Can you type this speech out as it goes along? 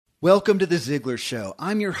Welcome to The Ziglar Show.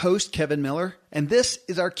 I'm your host, Kevin Miller, and this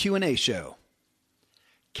is our Q&A show.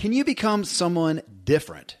 Can you become someone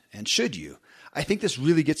different? And should you? I think this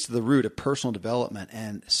really gets to the root of personal development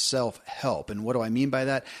and self-help. And what do I mean by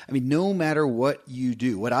that? I mean, no matter what you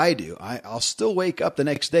do, what I do, I'll still wake up the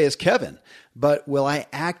next day as Kevin, but will I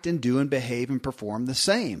act and do and behave and perform the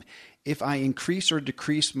same? If I increase or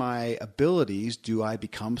decrease my abilities, do I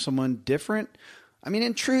become someone different? I mean,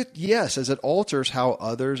 in truth, yes, as it alters how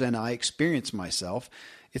others and I experience myself.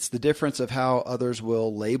 It's the difference of how others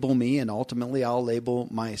will label me, and ultimately I'll label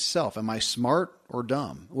myself. Am I smart or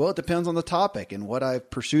dumb? Well, it depends on the topic and what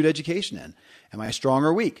I've pursued education in. Am I strong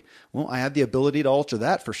or weak? Well, I have the ability to alter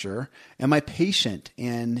that for sure. Am I patient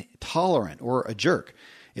and tolerant or a jerk?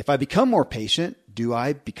 If I become more patient, do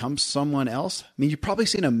I become someone else? I mean, you've probably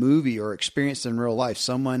seen a movie or experienced in real life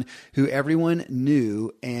someone who everyone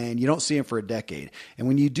knew and you don't see them for a decade. And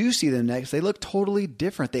when you do see them next, they look totally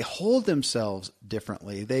different. They hold themselves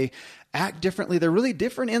differently. They act differently. They're really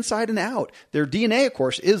different inside and out. Their DNA, of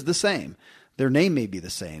course, is the same. Their name may be the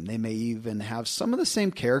same. They may even have some of the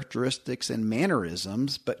same characteristics and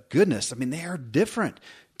mannerisms, but goodness, I mean, they are different.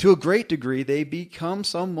 To a great degree, they become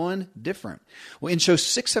someone different. Well, in show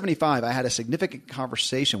 675, I had a significant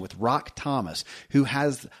conversation with Rock Thomas, who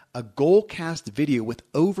has a Goalcast video with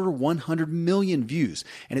over 100 million views,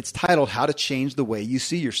 and it's titled How to Change the Way You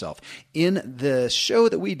See Yourself. In the show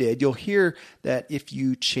that we did, you'll hear that if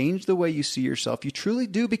you change the way you see yourself, you truly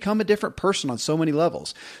do become a different person on so many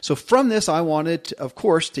levels. So from this, I wanted, of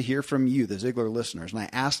course, to hear from you, the Ziglar listeners, and I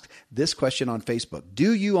asked this question on Facebook.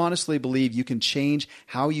 Do you honestly believe you can change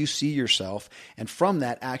how you see yourself, and from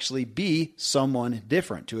that actually be someone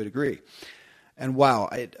different to a degree? And wow,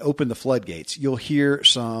 it opened the floodgates. You'll hear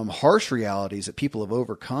some harsh realities that people have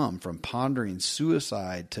overcome, from pondering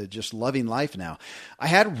suicide to just loving life now. I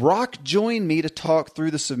had Rock join me to talk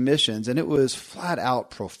through the submissions, and it was flat out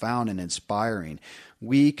profound and inspiring.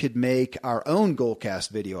 We could make our own Goalcast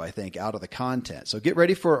video, I think, out of the content. So get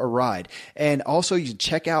ready for a ride. And also you can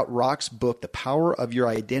check out Rock's book, The Power of Your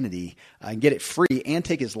Identity, and get it free and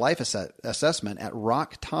take his life assessment at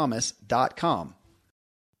rockthomas.com.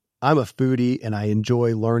 I'm a foodie and I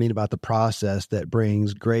enjoy learning about the process that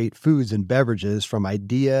brings great foods and beverages from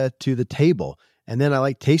idea to the table. And then I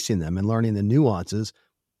like tasting them and learning the nuances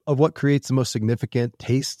of what creates the most significant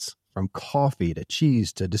tastes, from coffee to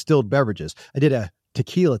cheese to distilled beverages. I did a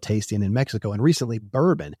tequila tasting in Mexico, and recently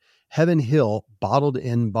bourbon. Heaven Hill Bottled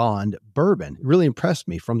in Bond bourbon really impressed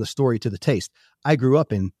me from the story to the taste. I grew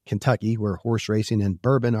up in Kentucky, where horse racing and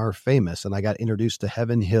bourbon are famous, and I got introduced to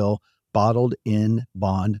Heaven Hill Bottled in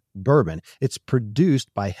Bond bourbon. It's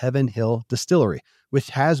produced by Heaven Hill Distillery, which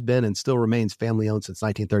has been and still remains family-owned since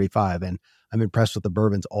 1935. And I'm impressed with the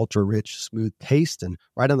bourbon's ultra-rich, smooth taste. And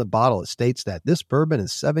right on the bottle, it states that this bourbon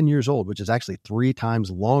is 7 years old, which is actually 3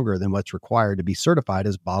 times longer than what's required to be certified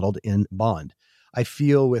as bottled in bond. I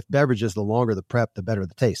feel with beverages, the longer the prep, the better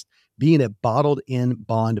the taste. Being a bottled in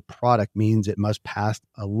bond product means it must pass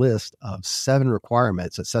a list of 7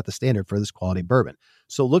 requirements that set the standard for this quality bourbon.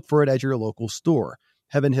 So look for it at your local store.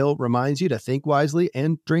 Heaven Hill reminds you to think wisely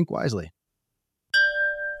and drink wisely.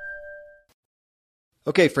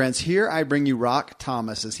 Okay, friends, here I bring you Rock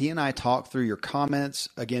Thomas as he and I talk through your comments,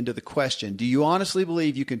 again, to the question, do you honestly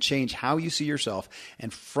believe you can change how you see yourself,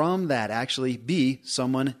 and from that actually be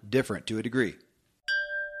someone different to a degree?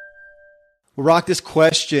 Well, Rock, this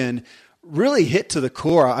question really hit to the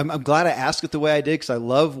core. I'm glad I asked it the way I did, because I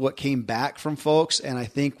love what came back from folks, and I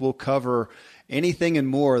think we'll cover anything and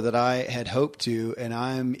more that I had hoped to, and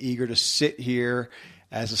I'm eager to sit here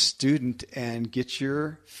as a student and get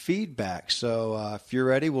your feedback. So if you're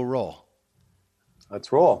ready, we'll roll.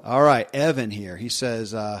 Let's roll. All right. Evan here. He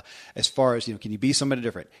says, as far as, can you be somebody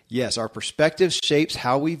different? Yes. Our perspective shapes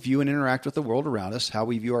how we view and interact with the world around us, how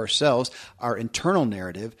we view ourselves. Our internal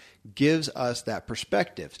narrative gives us that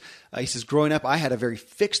perspective. He says, growing up, I had a very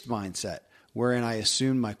fixed mindset, wherein I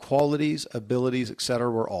assumed my qualities, abilities,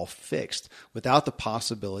 etc. were all fixed, without the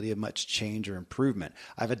possibility of much change or improvement.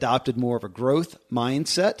 I've adopted more of a growth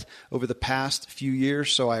mindset over the past few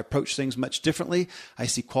years, so I approach things much differently. I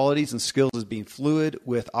see qualities and skills as being fluid,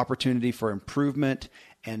 with opportunity for improvement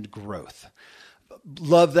and growth.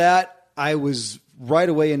 Love that. I was right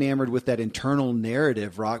away enamored with that internal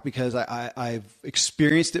narrative, Rock, because I've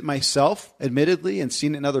experienced it myself, admittedly, and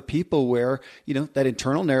seen it in other people where, that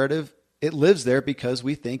internal narrative, it lives there because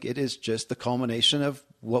we think it is just the culmination of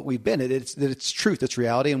what we've been. It's truth, it's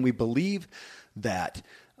reality, and we believe that.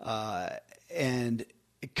 And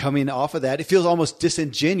coming off of that, it feels almost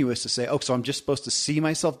disingenuous to say, oh, so I'm just supposed to see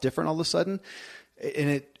myself different all of a sudden.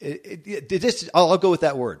 And it just, I'll go with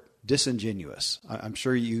that word. disingenuous. I'm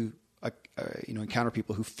sure you encounter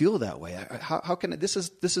people who feel that way. How can this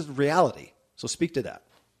is reality? So speak to that.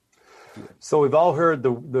 So we've all heard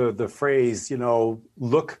the phrase,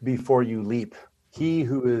 look before you leap. He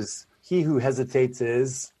who hesitates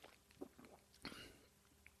is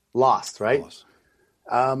lost, right? Lost.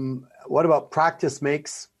 What about practice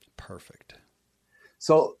makes perfect?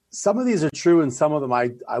 So some of these are true, and some of them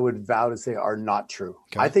I would vow to say are not true.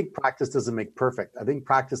 Okay. I think practice doesn't make perfect. I think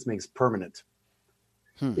practice makes permanent.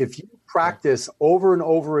 If you practice over and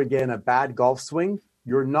over again a bad golf swing,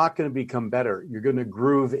 you're not going to become better. You're going to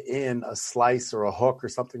groove in a slice or a hook or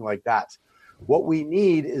something like that. What we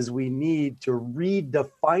need to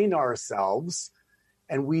redefine ourselves,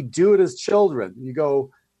 and we do it as children.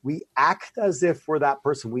 We act as if we're that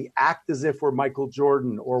person. We act as if we're Michael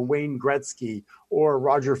Jordan or Wayne Gretzky or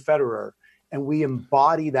Roger Federer, and we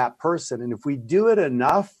embody that person. And if we do it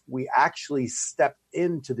enough, we actually step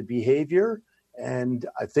into the behavior. And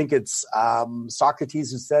I think it's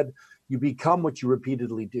Socrates who said, you become what you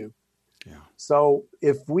repeatedly do. Yeah. So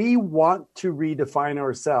if we want to redefine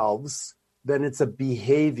ourselves, then it's a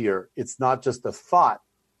behavior. It's not just a thought.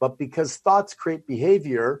 But because thoughts create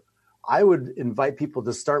behavior, I would invite people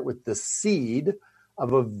to start with the seed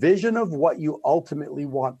of a vision of what you ultimately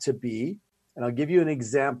want to be. And I'll give you an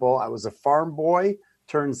example. I was a farm boy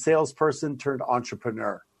turned salesperson turned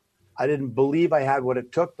entrepreneur. I didn't believe I had what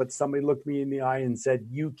it took, but somebody looked me in the eye and said,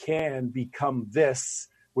 you can become this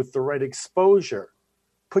with the right exposure.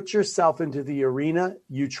 Put yourself into the arena,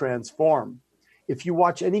 you transform. If you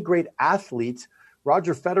watch any great athlete,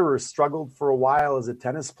 Roger Federer struggled for a while as a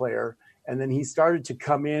tennis player, and then he started to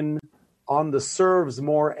come in on the serves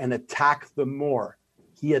more and attack them more.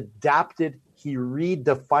 He adapted, he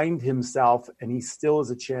redefined himself, and he still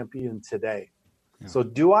is a champion today. Yeah. So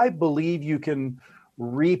do I believe you can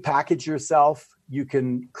repackage yourself? You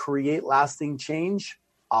can create lasting change?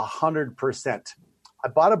 100%. I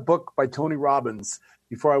bought a book by Tony Robbins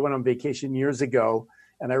before I went on vacation years ago,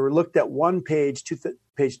 and I looked at one page,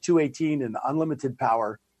 page 218 in Unlimited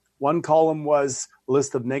Power. One column was a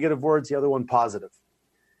list of negative words, the other one positive.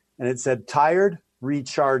 And it said, tired,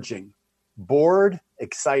 recharging, bored,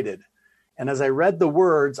 excited. And as I read the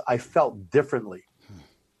words, I felt differently.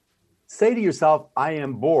 Say to yourself, I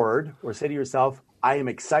am bored, or say to yourself, I am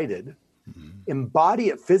excited. Mm-hmm. Embody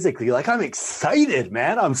it physically, like I'm excited,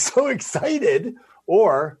 man. I'm so excited.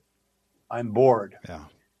 Or I'm bored. Yeah.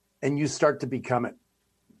 And you start to become it.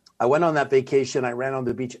 I went on that vacation. I ran on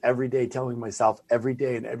the beach every day, telling myself every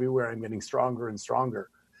day and everywhere I'm getting stronger and stronger.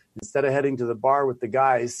 Instead of heading to the bar with the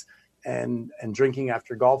guys and drinking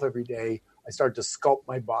after golf every day, I started to sculpt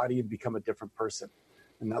my body and become a different person.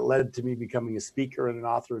 And that led to me becoming a speaker and an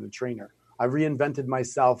author and a trainer. I've reinvented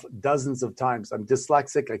myself dozens of times. I'm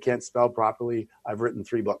dyslexic. I can't spell properly. I've written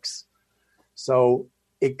 3 books. So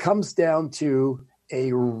it comes down to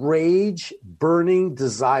a rage-burning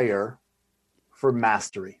desire for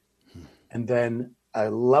mastery, and then a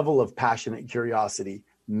level of passionate curiosity.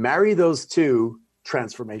 Marry those two,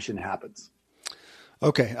 transformation happens.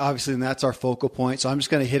 Okay, obviously, and that's our focal point. So I'm just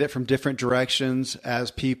going to hit it from different directions as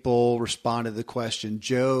people respond to the question.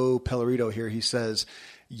 Joe Pellerito here, he says,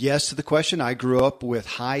 yes to the question. I grew up with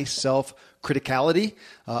high self-criticality,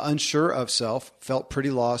 unsure of self, felt pretty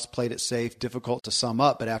lost, played it safe, difficult to sum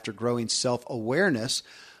up. But after growing self-awareness,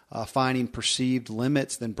 finding perceived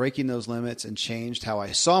limits, then breaking those limits, and changed how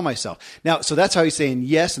I saw myself. Now, so that's how he's saying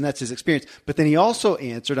yes, and that's his experience. But then he also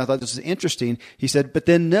answered, I thought this was interesting, he said, but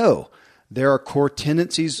then no. There are core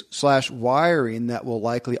tendencies / wiring that will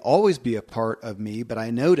likely always be a part of me, but I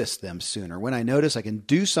notice them sooner. When I notice, I can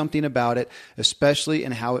do something about it, especially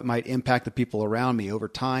in how it might impact the people around me. Over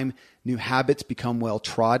time, new habits become well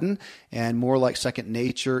trodden, and more like second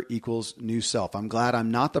nature equals new self. I'm glad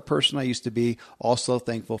I'm not the person I used to be, also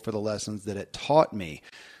thankful for the lessons that it taught me.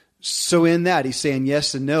 So in that, he's saying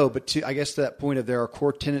yes and no, but I guess to that point of there are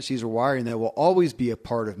core tendencies or wiring that will always be a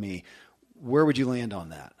part of me. Where would you land on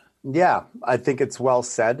that? Yeah, I think it's well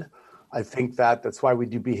said. I think that's why we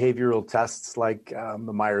do behavioral tests like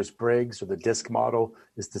the Myers-Briggs or the DISC model,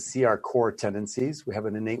 is to see our core tendencies. We have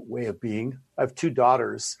an innate way of being. I have 2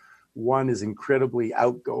 daughters. One is incredibly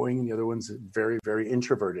outgoing and the other one's very, very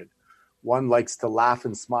introverted. One likes to laugh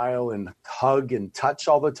and smile and hug and touch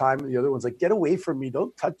all the time. And the other one's like, get away from me.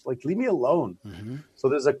 Don't touch, like, leave me alone. Mm-hmm. So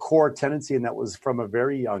there's a core tendency, and that was from a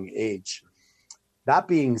very young age. That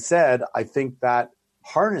being said, I think that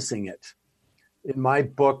harnessing it. In my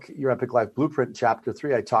book, Your Epic Life Blueprint, chapter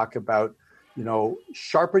 3, I talk about,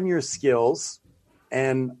 sharpen your skills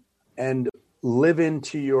and live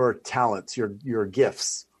into your talents, your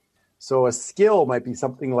gifts. So a skill might be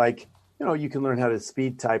something like you can learn how to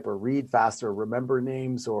speed type or read faster, remember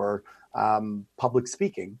names, or public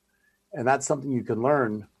speaking. And that's something you can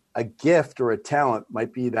learn. A gift or a talent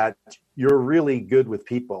might be that you're really good with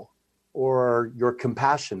people or you're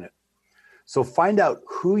compassionate. So find out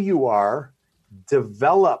who you are,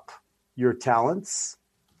 develop your talents,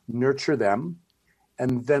 nurture them,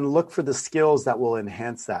 and then look for the skills that will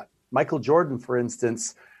enhance that. Michael Jordan, for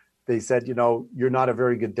instance, they said, you're not a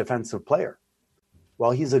very good defensive player.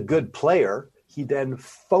 Well, he's a good player. He then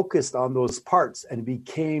focused on those parts and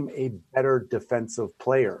became a better defensive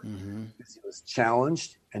player because he was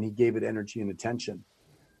challenged and he gave it energy and attention.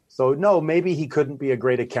 So no, maybe he couldn't be a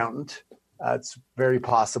great accountant. It's very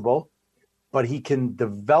possible, but he can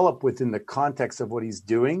develop within the context of what he's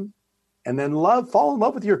doing and then fall in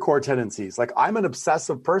love with your core tendencies. Like, I'm an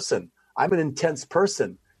obsessive person. I'm an intense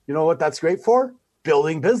person. You know what that's great for?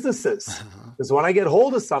 Building businesses. Because when I get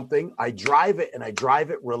hold of something, I drive it and I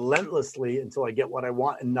drive it relentlessly until I get what I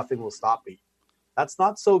want and nothing will stop me. That's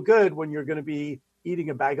not so good when you're going to be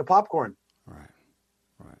eating a bag of popcorn. Right.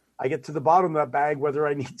 I get to the bottom of that bag whether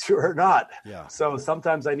I need to or not. Yeah. So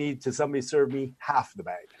sometimes I need somebody serve me half the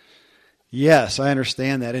bag. Yes, I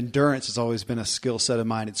understand that. Endurance has always been a skill set of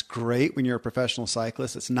mine. It's great when you're a professional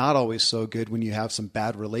cyclist. It's not always so good when you have some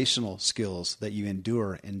bad relational skills that you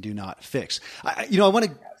endure and do not fix. I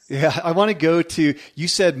want to go to, you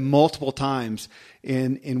said multiple times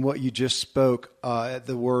in what you just spoke,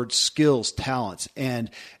 the word skills, talents.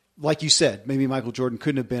 And like you said, maybe Michael Jordan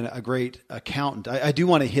couldn't have been a great accountant. I do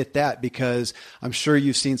want to hit that because I'm sure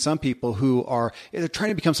you've seen some people who they're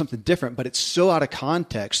trying to become something different, but it's so out of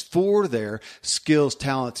context for their skills,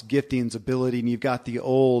 talents, giftings, ability. And you've got the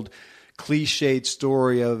old cliched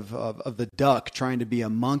story of the duck trying to be a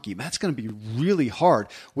monkey. That's going to be really hard,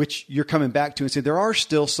 which you're coming back to and say there are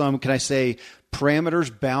still some, can I say,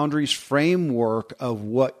 parameters, boundaries, framework of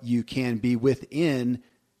what you can be within,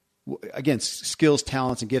 again, skills,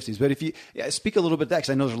 talents, and giftings. But if you speak a little bit of that,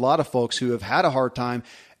 because I know there's a lot of folks who have had a hard time,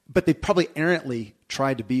 but they probably errantly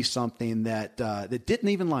tried to be something that didn't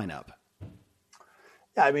even line up.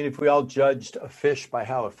 Yeah, I mean, if we all judged a fish by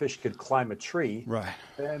how a fish could climb a tree, right,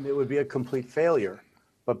 then it would be a complete failure.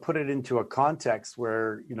 But put it into a context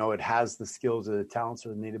where, it has the skills or the talents or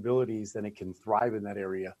the innate abilities, then it can thrive in that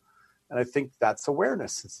area. And I think that's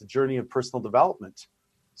awareness. It's a journey of personal development.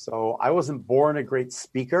 So I wasn't born a great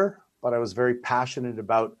speaker, but I was very passionate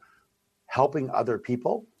about helping other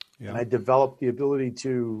people. Yeah. And I developed the ability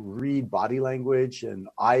to read body language and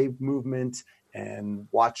eye movement and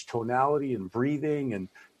watch tonality and breathing and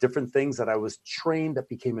different things that I was trained that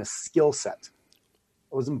became a skill set.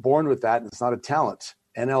 I wasn't born with that, and it's not a talent.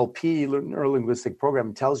 NLP, Neuro-Linguistic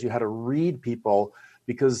Programming, tells you how to read people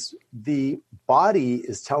because the body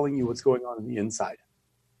is telling you what's going on in the inside.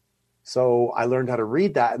 So I learned how to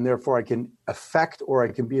read that, and therefore I can affect or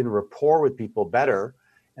I can be in rapport with people better.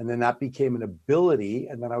 And then that became an ability,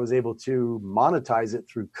 and then I was able to monetize it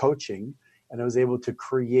through coaching, and I was able to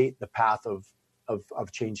create the path of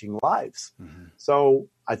changing lives. Mm-hmm. So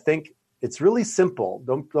I think it's really simple.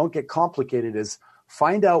 Don't get complicated. Is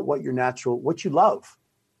find out what your what you love.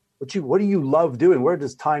 What do you love doing? Where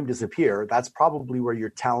does time disappear? That's probably where you're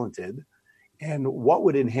talented. And what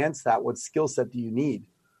would enhance that? What skill set do you need?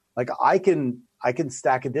 Like I can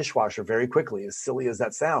stack a dishwasher very quickly, as silly as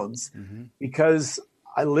that sounds, mm-hmm. because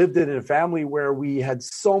I lived in a family where we had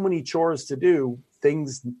so many chores to do.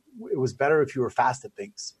 It was better if you were fast at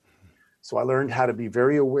things. So I learned how to be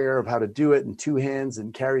very aware of how to do it in two hands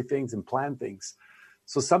and carry things and plan things.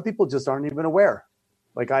 So some people just aren't even aware.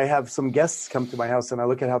 Like I have some guests come to my house and I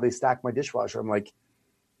look at how they stack my dishwasher. I'm like,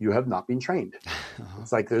 you have not been trained. Uh-huh.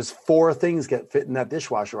 It's like there's 4 things that fit in that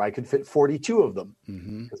dishwasher. I could fit 42 of them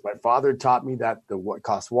because my father taught me that what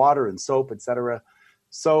costs water and soap, etc.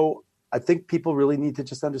 So I think people really need to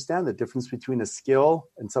just understand the difference between a skill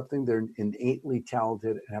and something they're innately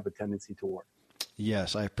talented and have a tendency toward.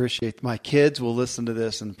 Yes, I appreciate my kids will listen to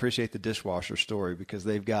this and appreciate the dishwasher story because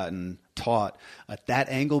they've gotten taught at that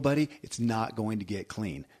angle, buddy, it's not going to get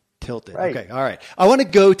clean. Tilt it. Right. Okay. All right. I want to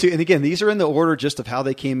go to, and again, these are in the order just of how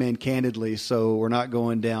they came in candidly. So we're not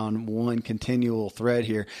going down one continual thread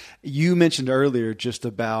here. You mentioned earlier just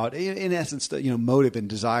about, in essence, motive and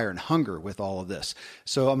desire and hunger with all of this.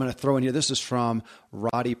 So I'm going to throw in here. This is from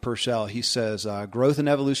Roddy Purcell. He says, growth and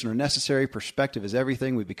evolution are necessary. Perspective is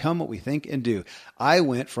everything. We become what we think and do. I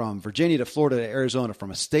went from Virginia to Florida to Arizona,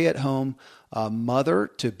 from a stay-at-home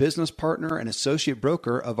mother to business partner and associate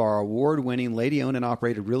broker of our award-winning lady-owned and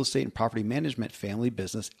operated real estate and property management family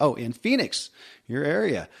business. Oh, in Phoenix, your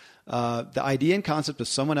area. The idea and concept of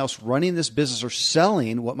someone else running this business or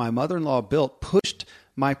selling what my mother-in-law built pushed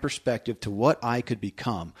my perspective to what I could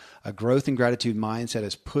become. A growth and gratitude mindset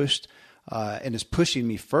has pushed and is pushing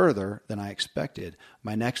me further than I expected.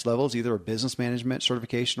 My next level is either a business management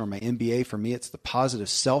certification or my MBA. For me, it's the positive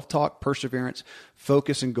self-talk, perseverance,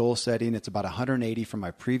 focus, and goal setting. It's about 180 from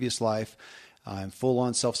my previous life. I'm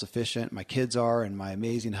full-on self-sufficient. My kids are, and my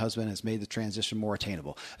amazing husband has made the transition more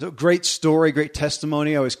attainable. So great story, great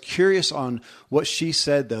testimony. I was curious on what she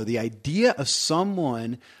said, though. The idea of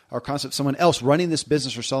someone or concept, someone else running this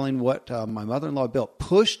business or selling what my mother-in-law built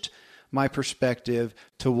pushed my perspective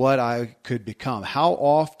to what I could become. How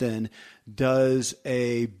often does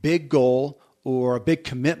a big goal or a big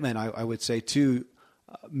commitment, I would say, to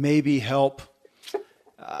maybe help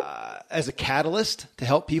as a catalyst to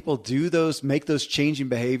help people make those changing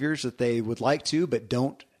behaviors that they would like to, but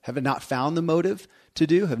have not found the motive to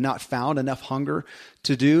do, have not found enough hunger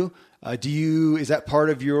to do? Is that part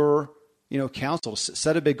of your, counsel?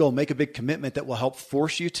 Set a big goal, make a big commitment that will help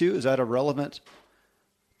force you to? Is that a relevant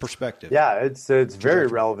perspective? Yeah, it's very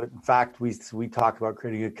relevant. In fact, we talk about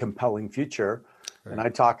creating a compelling future, right. And I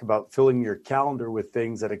talk about filling your calendar with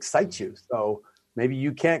things that excite you. So maybe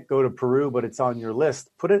you can't go to Peru, but it's on your list.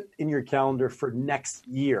 Put it in your calendar for next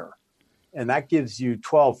year. And that gives you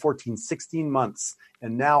 12, 14, 16 months.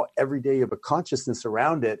 And now every day you have a consciousness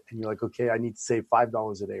around it. And you're like, okay, I need to save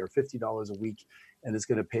 $5 a day or $50 a week. And it's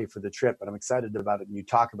going to pay for the trip. And I'm excited about it. And you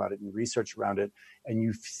talk about it and you research around it. And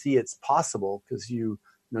you see it's possible because you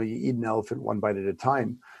eat an elephant one bite at a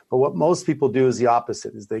time. But what most people do is the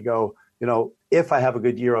opposite, is they go, if I have a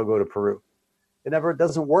good year, I'll go to Peru. It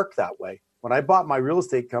doesn't work that way. When I bought my real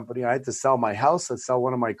estate company, I had to sell my house, I'd sell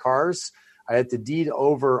one of my cars. I had to deed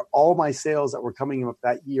over all my sales that were coming up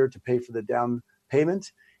that year to pay for the down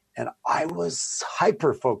payment. And I was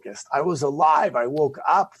hyper-focused. I was alive. I woke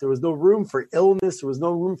up. There was no room for illness. There was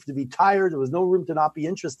no room to be tired. There was no room to not be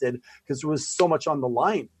interested because there was so much on the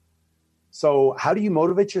line. So how do you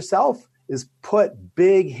motivate yourself? Is put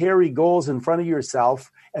big, hairy goals in front of yourself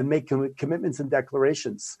and make commitments and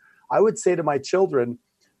declarations. I would say to my children,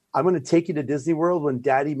 I'm going to take you to Disney World when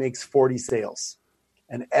Daddy makes 40 sales.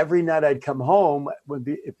 And every night I'd come home,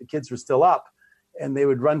 if the kids were still up, and they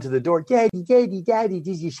would run to the door, Daddy,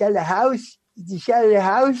 did you sell the house? Did you sell the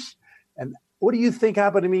house? And what do you think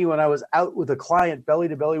happened to me when I was out with a client, belly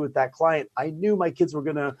to belly with that client? I knew my kids were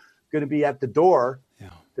going to be at the door. Yeah.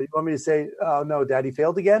 Did you want me to say, oh, no, Daddy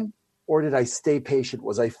failed again? Or did I stay patient?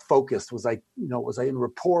 Was I focused? Was I in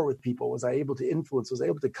rapport with people? Was I able to influence? Was I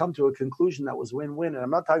able to come to a conclusion that was win-win? And I'm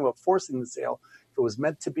not talking about forcing the sale. If it was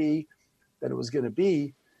meant to be, then it was going to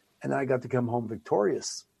be. And then I got to come home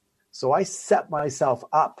victorious. So I set myself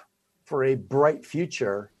up for a bright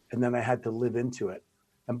future, and then I had to live into it.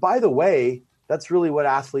 And by the way, that's really what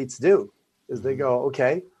athletes do, is they go,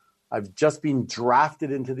 okay, I've just been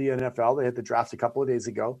drafted into the NFL. They had the draft a couple of days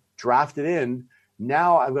ago, drafted in.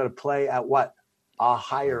 Now I've got to play at what? A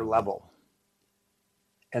higher level.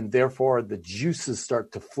 And therefore the juices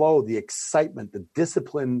start to flow, the excitement, the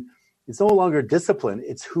discipline. It's no longer discipline.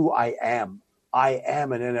 It's who I am. I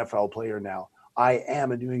am an NFL player now. I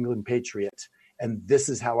am a New England Patriot. And this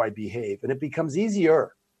is how I behave. And it becomes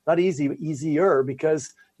easier, not easier,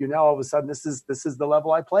 because all of a sudden this is the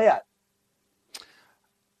level I play at.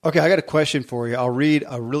 Okay, I got a question for you. I'll read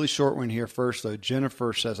a really short one here first, though.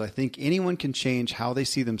 Jennifer says, I think anyone can change how they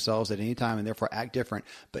see themselves at any time and therefore act different,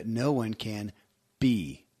 but no one can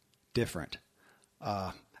be different.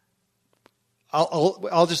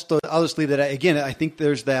 I'll just leave that. Again, I think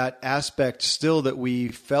there's that aspect still that we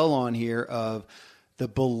fell on here of the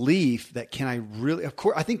belief that of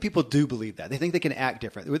course, I think people do believe that. They think they can act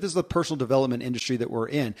different. This is the personal development industry that we're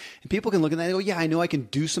in. And people can look at that and go, yeah, I know I can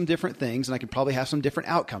do some different things and I can probably have some different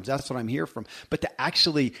outcomes. That's what I'm here from. But to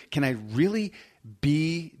actually, can I really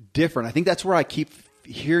be different? I think that's where I keep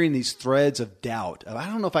hearing these threads of doubt. I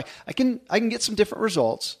don't know if I can get some different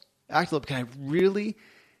results. Actually, can I really?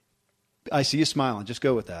 I see you smiling. Just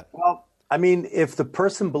go with that. Well, I mean, if the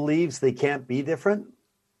person believes they can't be different,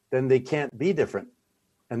 then they can't be different.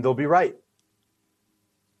 And they'll be right.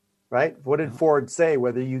 Right? What did Ford say?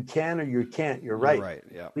 Whether you can or you can't, you're right. You're right,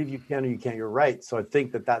 yeah. Believe you can or you can't, you're right. So I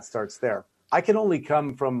think that starts there. I can only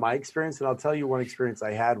come from my experience, and I'll tell you one experience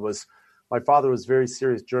I had was my father was a very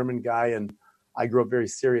serious German guy, and I grew up very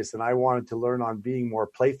serious, and I wanted to learn on being more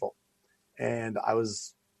playful. And I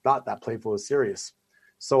was not that playful or serious.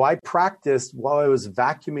 So I practiced while I was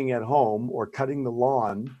vacuuming at home or cutting the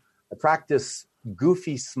lawn. I practiced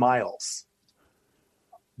goofy smiles.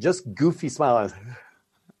 Just goofy smiles.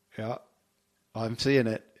 Yeah, I'm seeing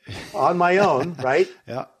it. On my own, right?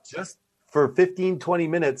 Yeah. Just for 15, 20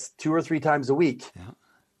 minutes, 2 or 3 times a week. Yeah.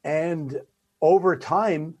 And over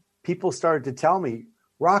time, people started to tell me,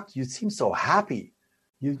 Rock, you seem so happy.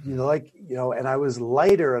 And I was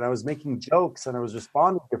lighter and I was making jokes and I was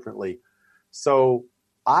responding differently. So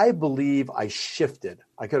I believe I shifted.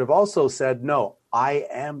 I could have also said, no, I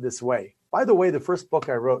am this way. By the way, the first book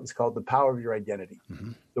I wrote is called The Power of Your Identity.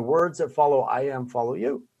 Mm-hmm. The words that follow I am follow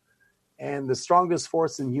you. And the strongest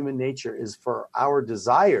force in human nature is for our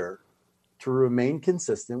desire to remain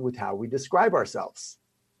consistent with how we describe ourselves.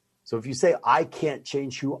 So if you say, I can't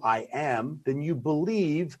change who I am, then you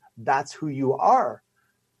believe that's who you are.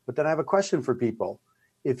 But then I have a question for people.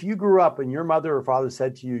 If you grew up and your mother or father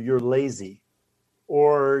said to you, you're lazy,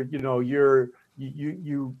 or you're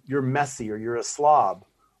messy, or you're a slob,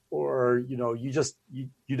 or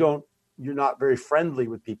you're not very friendly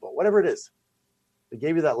with people, whatever it is, they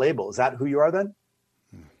gave you that label. Is that who you are then?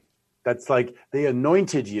 That's like they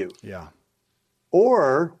anointed you. Yeah.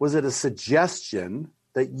 Or was it a suggestion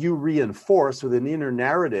that you reinforced with an inner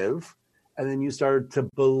narrative, and then you started to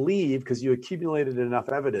believe because you accumulated enough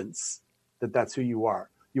evidence that that's who you are?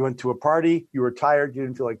 You went to a party, you were tired, you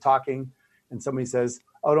didn't feel like talking, and somebody says,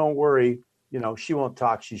 oh, don't worry, she won't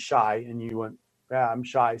talk, she's shy. And you went, yeah, I'm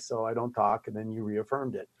shy, so I don't talk. And then you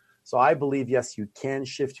reaffirmed it. So I believe, yes, you can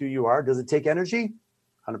shift who you are. Does it take energy?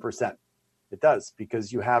 100%. It does,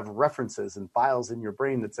 because you have references and files in your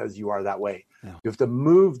brain that says you are that way. Yeah. You have to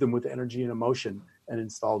move them with energy and emotion and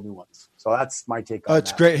install new ones. So that's my take on that.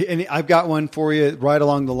 It's great. And I've got one for you right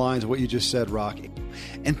along the lines of what you just said, Rock.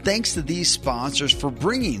 And thanks to these sponsors for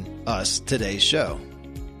bringing us today's show.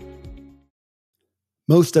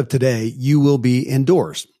 Most of today, you will be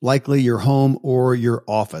indoors, likely your home or your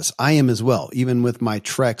office. I am as well. Even with my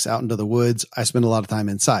treks out into the woods, I spend a lot of time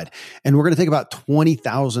inside. And we're going to take about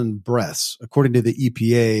 20,000 breaths. According to the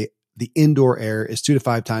EPA, the indoor air is 2 to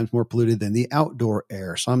 5 times more polluted than the outdoor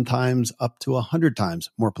air, sometimes up to 100 times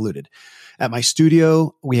more polluted. At my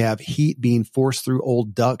studio, we have heat being forced through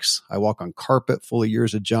old ducts. I walk on carpet full of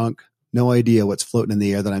years of junk. No idea what's floating in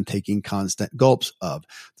the air that I'm taking constant gulps of.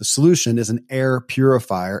 The solution is an air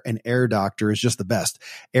purifier, and Air Doctor is just the best.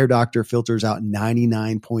 Air Doctor filters out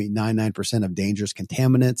 99.99% of dangerous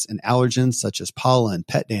contaminants and allergens such as pollen,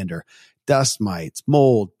 pet dander, dust mites,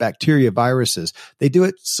 mold, bacteria, viruses. They do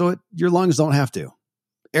it so your lungs don't have to.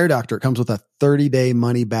 Air Doctor comes with a 30-day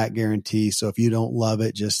money-back guarantee. So if you don't love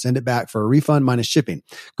it, just send it back for a refund minus shipping.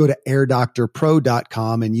 Go to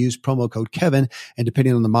airdoctorpro.com and use promo code Kevin. And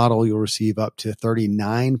depending on the model, you'll receive up to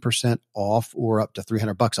 39% off or up to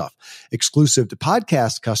 $300 off. Exclusive to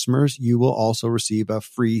podcast customers, you will also receive a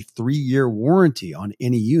free 3-year warranty on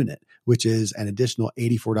any unit, which is an additional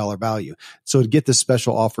 $84 value. So to get this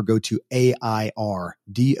special offer, go to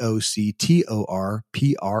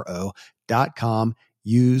airdoctorpro.com.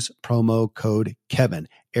 Use promo code Kevin.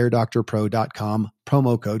 airdoctorpro.com,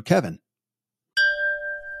 promo code Kevin.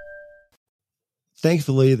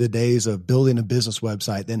 Thankfully, the days of building a business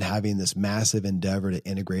website, then having this massive endeavor to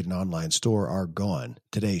integrate an online store are gone.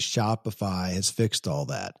 Today, Shopify has fixed all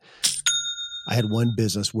that. I had one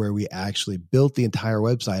business where we actually built the entire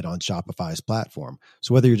website on Shopify's platform.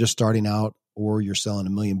 So whether you're just starting out or you're selling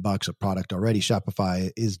 $1 million of product already,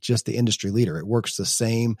 Shopify is just the industry leader. It works the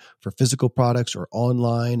same for physical products or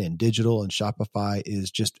online and digital, and Shopify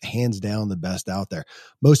is just hands down the best out there.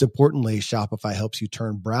 Most importantly, Shopify helps you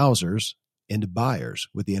turn browsers into buyers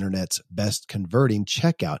with the internet's best converting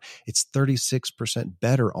checkout. It's 36%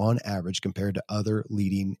 better on average compared to other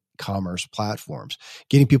leading commerce platforms.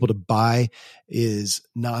 Getting people to buy is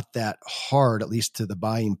not that hard, at least to the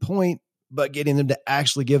buying point, but getting them to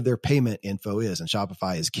actually give their payment info is, and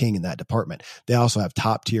Shopify is king in that department. They also have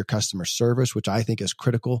top tier customer service, which I think is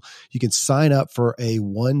critical. You can sign up for a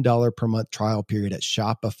 $1 per month trial period at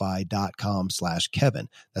shopify.com/Kevin.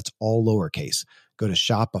 That's all lowercase. Go to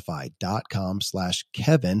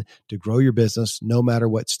shopify.com/Kevin to grow your business no matter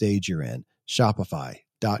what stage you're in.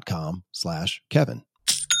 Shopify.com/Kevin.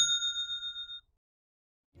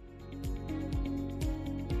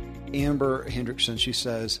 Amber Hendrickson, she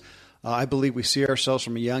says, I believe we see ourselves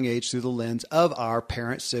from a young age through the lens of our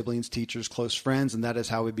parents, siblings, teachers, close friends, and that is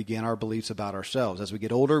how we begin our beliefs about ourselves. As we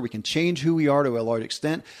get older, we can change who we are to a large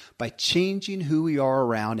extent by changing who we are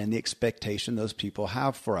around and the expectation those people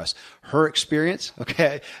have for us. Her experience,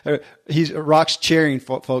 okay, Rock's cheering,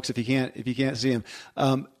 folks, if you can't see him.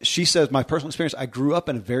 She says, my personal experience, I grew up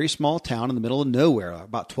in a very small town in the middle of nowhere,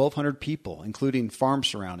 about 1,200 people, including farm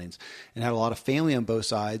surroundings, and had a lot of family on both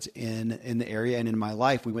sides in the area. And in my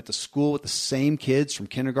life, we went to school with the same kids from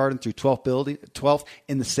kindergarten through 12th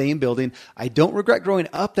in the same building. I don't regret growing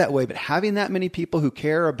up that way, but having that many people who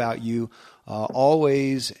care about you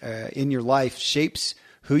always in your life shapes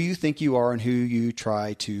who you think you are and who you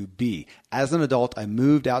try to be. As an adult, I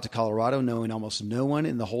moved out to Colorado knowing almost no one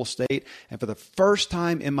in the whole state. And for the first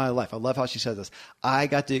time in my life, I love how she says this, I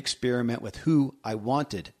got to experiment with who I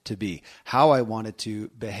wanted to be, how I wanted to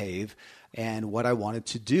behave, and what I wanted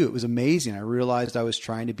to do. It was amazing. I realized I was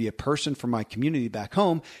trying to be a person for my community back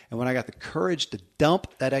home. And when I got the courage to dump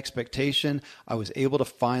that expectation, I was able to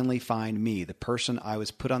finally find me, the person I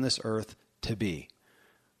was put on this earth to be.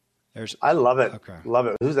 I love it. Okay. Love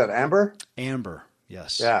it. Who's that? Amber? Amber.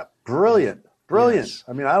 Yes. Yeah. Brilliant. Brilliant. Yes.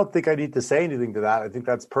 I mean, I don't think I need to say anything to that. I think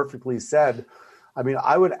that's perfectly said. I mean,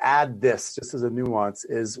 I would add this just as a nuance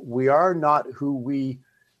is we are not who we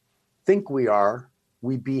think we are.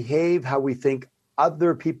 We behave how we think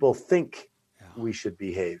other people think we should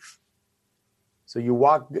behave. So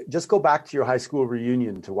just go back to your high school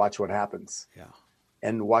reunion to watch what happens. Yeah.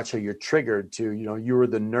 And watch how you're triggered to, you were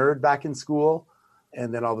the nerd back in school.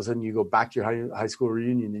 And then all of a sudden you go back to your high school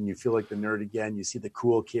reunion and you feel like the nerd again. You see the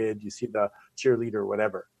cool kid, you see the cheerleader,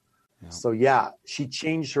 whatever. Yeah. So she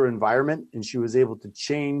changed her environment and she was able to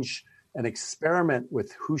change and experiment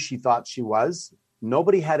with who she thought she was.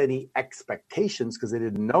 Nobody had any expectations because they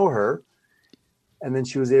didn't know her. And then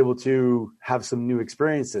she was able to have some new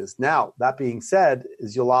experiences. Now, that being said,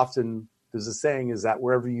 there's a saying is that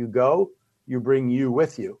wherever you go, you bring you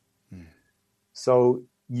with you. So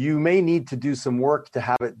you may need to do some work to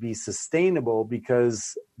have it be sustainable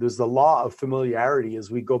because there's the law of familiarity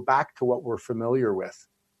as we go back to what we're familiar with.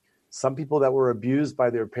 Some people that were abused by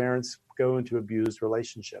their parents go into abused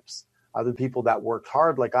relationships. Other people that worked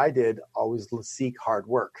hard like I did always seek hard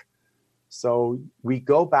work. So we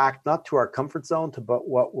go back not to our comfort zone, but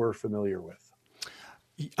what we're familiar with.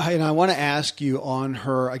 And I want to ask you on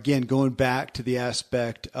her, again, going back to the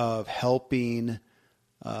aspect of helping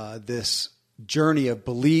this journey of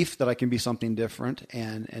belief that I can be something different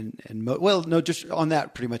just on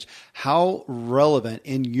that pretty much. How relevant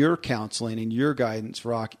in your counseling, in your guidance,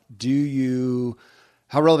 Rock,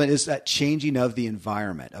 how relevant is that changing of the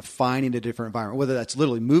environment, of finding a different environment, whether that's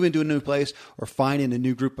literally moving to a new place or finding a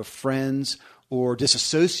new group of friends or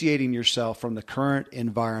disassociating yourself from the current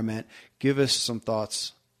environment? Give us some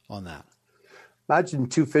thoughts on that. Imagine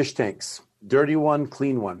 2 fish tanks, dirty one,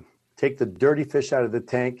 clean one. Take the dirty fish out of the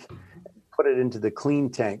tank, put it into the clean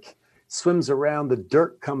tank, swims around, the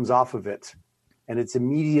dirt comes off of it, and it's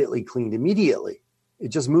immediately cleaned. Immediately. It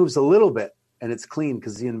just moves a little bit, and it's clean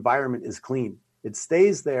because the environment is clean. It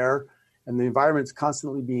stays there, and the environment's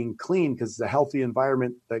constantly being clean because it's a healthy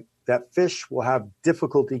environment. That fish will have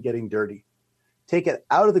difficulty getting dirty. Take it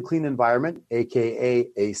out of the clean environment, aka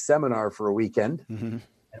a seminar for a weekend, and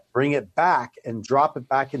bring it back and drop it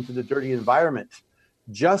back into the dirty environment.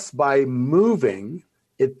 Just by moving,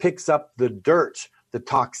 it picks up the dirt, the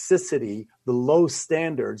toxicity, the low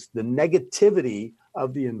standards, the negativity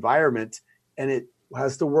of the environment, and it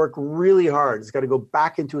has to work really hard. It's got to go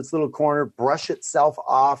back into its little corner, brush itself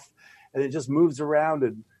off, and it just moves around.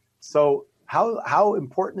 And so how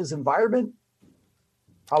important is environment?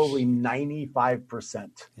 Probably 95%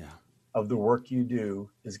 of the work you do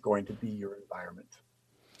is going to be your environment.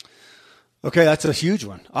 Okay, that's a huge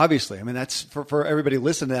one, obviously. I mean, that's for everybody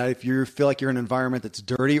listening to that. If you feel like you're in an environment that's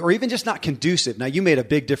dirty or even just not conducive. Now, you made a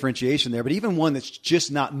big differentiation there, but even one that's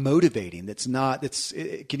just not motivating,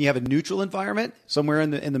 can you have a neutral environment somewhere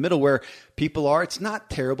in the middle where people are? It's not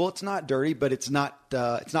terrible, it's not dirty, but it's not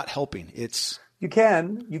helping. You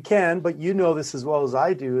can, but you know this as well as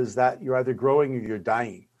I do, is that you're either growing or you're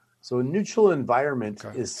dying. So a neutral environment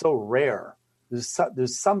is so rare.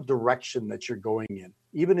 There's some direction that you're going in.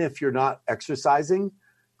 Even if you're not exercising,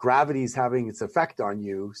 gravity's having its effect on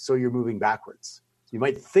you, so you're moving backwards. You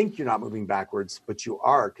might think you're not moving backwards, but you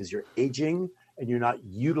are because you're aging and you're not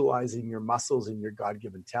utilizing your muscles and your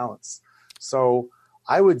God-given talents. So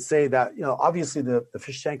I would say that, obviously the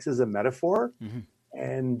fish tanks is a metaphor,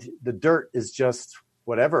 and the dirt is just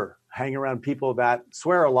whatever. Hang around people that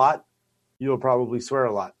swear a lot, you'll probably swear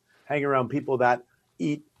a lot. Hang around people that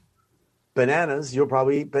eat bananas, you'll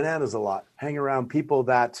probably eat bananas a lot. Hang around people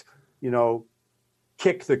that,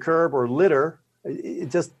 kick the curb or litter.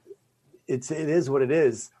 It is what it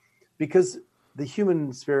is, because the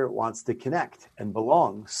human spirit wants to connect and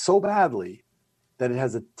belong so badly that it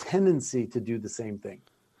has a tendency to do the same thing.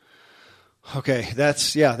 Okay,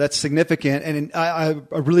 that's significant, and I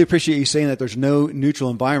really appreciate you saying that there's no neutral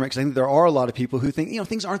environment, because I think there are a lot of people who think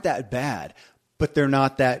things aren't that bad. but they're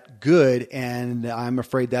not that good. And I'm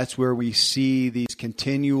afraid that's where we see these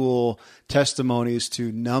continual testimonies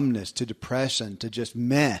to numbness, to depression, to just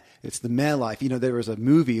meh. It's the meh life. You know, there was a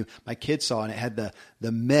movie my kids saw and it had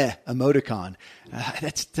the meh emoticon.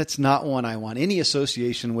 That's not one I want any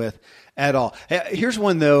association with at all. Hey, here's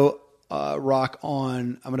one though, Rock,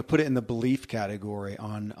 I'm going to put it in the belief category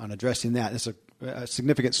on addressing that. It's a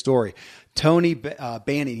significant story. Tony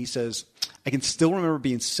Banning, he says, I can still remember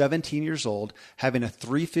being 17 years old, having a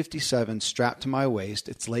 357 strapped to my waist.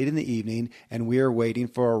 It's late in the evening, and we are waiting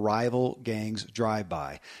for a rival gang's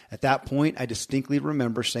drive-by. At that point, I distinctly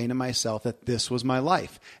remember saying to myself that this was my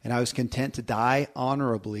life, and I was content to die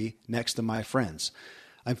honorably next to my friends.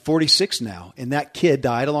 I'm 46 now, and that kid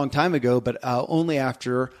died a long time ago, but only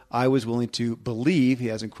after I was willing to believe, he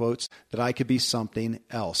has in quotes, that I could be something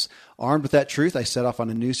else. Armed with that truth, I set off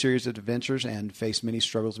on a new series of adventures and faced many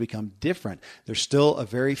struggles to become different. There's still a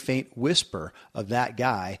very faint whisper of that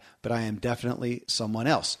guy, but I am definitely someone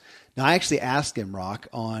else. Now, I actually asked him, Rock,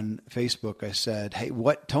 on Facebook. I said, hey,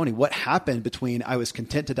 Tony, what happened between I was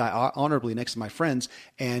content to die honorably next to my friends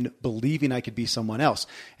and believing I could be someone else?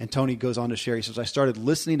 And Tony goes on to share, he says, I started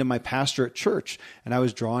listening to my pastor at church, and I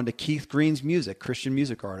was drawn to Keith Green's music, Christian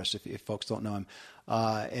music artist, if folks don't know him,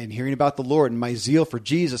 and hearing about the Lord, and my zeal for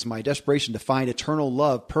Jesus, my desperation to find eternal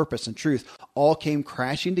love, purpose, and truth all came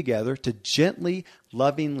crashing together to gently,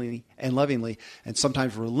 lovingly, and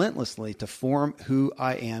sometimes relentlessly to form who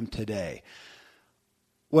I am today.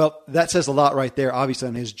 Well, that says a lot right there, obviously,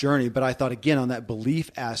 on his journey. But I thought, again, on that belief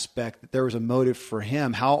aspect, that there was a motive for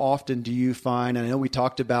him. How often do you find, and I know we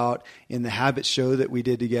talked about in the Habits show that we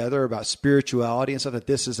did together about spirituality and stuff, that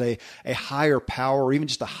this is a higher power or even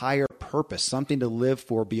just a higher purpose, something to live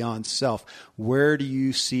for beyond self. Where do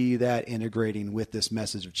you see that integrating with this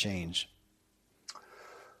message of change?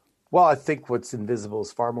 Well, I think what's invisible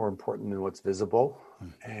is far more important than what's visible.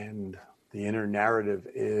 And the inner narrative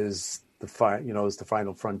is the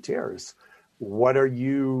final frontiers. What are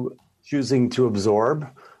you choosing to absorb?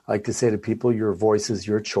 I like to say to people, your voice is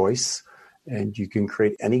your choice, and you can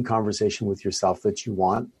create any conversation with yourself that you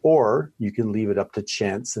want, or you can leave it up to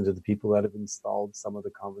chance and to the people that have installed some of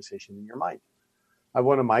the conversation in your mind.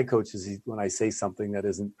 One of my coaches, when I say something that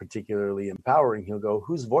isn't particularly empowering, he'll go,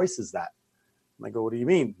 whose voice is that? And I go, what do you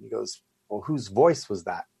mean? He goes, well, whose voice was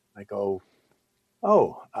that? I go,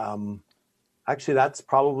 actually, that's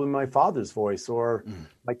probably my father's voice or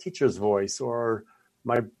my teacher's voice or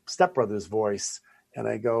my stepbrother's voice. And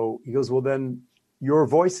he goes, well, then your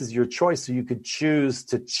voice is your choice. So you could choose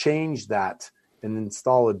to change that and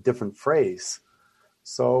install a different phrase.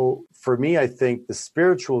 So for me, I think the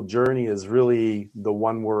spiritual journey is really the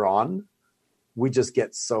one we're on. We just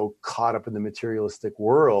get so caught up in the materialistic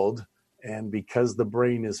world. And because the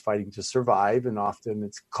brain is fighting to survive, and often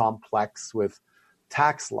it's complex with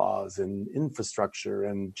tax laws and infrastructure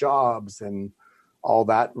and jobs and all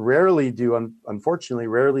that, unfortunately,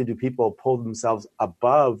 rarely do people pull themselves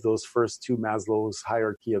above those first two Maslow's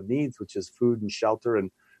hierarchy of needs, which is food and shelter,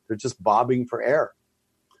 and they're just bobbing for air.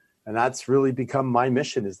 And that's really become my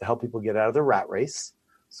mission, is to help people get out of the rat race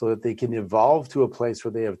so that they can evolve to a place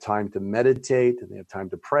where they have time to meditate and they have time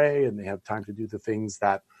to pray and they have time to do the things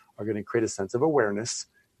that are going to create a sense of awareness.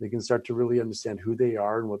 They can start to really understand who they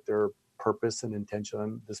are and what their purpose and intention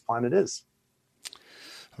on this planet is.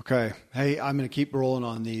 Okay. Hey, I'm going to keep rolling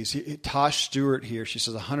on these. Tosh Stewart here. She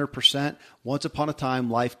says 100%. Once upon a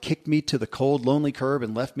time, life kicked me to the cold, lonely curb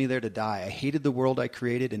and left me there to die. I hated the world I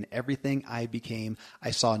created and everything I became.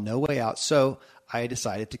 I saw no way out, so I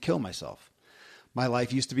decided to kill myself. My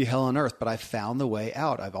life used to be hell on earth, but I found the way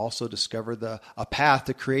out. I've also discovered a path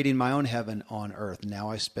to creating my own heaven on earth. Now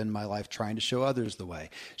I spend my life trying to show others the way.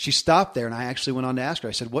 She stopped there, and I actually went on to ask her.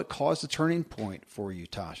 I said, what caused the turning point for you,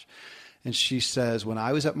 Tosh? And she says, when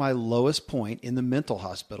I was at my lowest point in the mental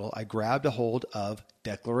hospital, I grabbed a hold of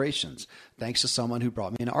declarations, thanks to someone who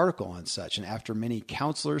brought me an article on such. And after many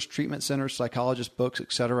counselors, treatment centers, psychologists, books,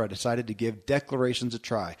 etc., I decided to give declarations a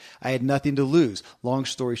try. I had nothing to lose. Long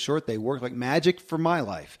story short, they worked like magic for my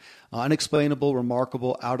life. Unexplainable,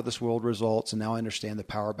 remarkable, out-of-this-world results. And now I understand the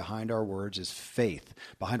power behind our words is faith.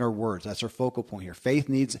 Behind our words, that's our focal point here. Faith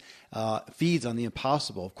feeds on the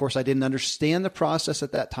impossible. Of course, I didn't understand the process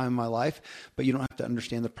at that time in my life, but you don't have to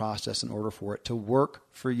understand the process in order for it to work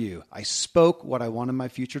for you. I spoke what I wanted my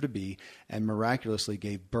future to be and miraculously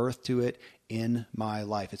gave birth to it in my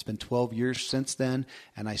life. It's been 12 years since then,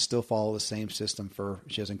 and I still follow the same system for,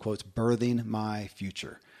 she has in quotes, birthing my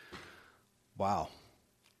future. Wow.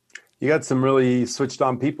 You got some really switched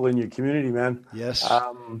on people in your community, man. Yes.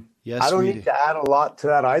 Yes. I don't need to add a lot to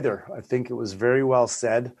that either. I think it was very well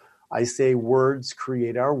said. I say words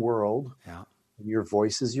create our world. Yeah. Your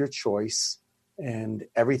voice is your choice, and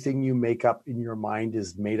everything you make up in your mind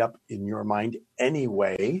is made up in your mind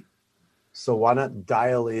anyway. So why not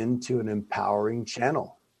dial into an empowering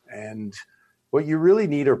channel? And what you really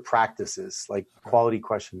need are practices, like quality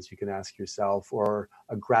questions you can ask yourself, or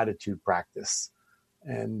a gratitude practice.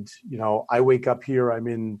 And, you know, I wake up here, I'm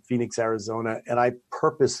in Phoenix, Arizona, and I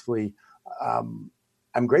purposefully,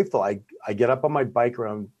 I'm grateful. I get up on my bike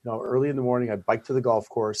around, early in the morning. I bike to the golf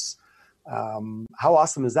course. How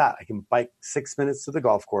awesome is that? I can bike 6 minutes to the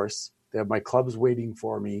golf course. They have my clubs waiting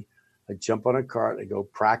for me. I jump on a cart, I go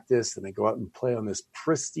practice, and I go out and play on this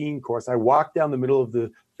pristine course. I walk down the middle of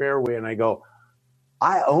the fairway and I go,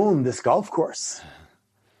 I own this golf course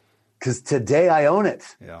because today I own it.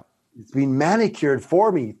 Yeah. It's been manicured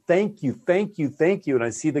for me. Thank you, thank you, thank you. And I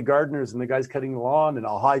see the gardeners and the guys cutting the lawn, and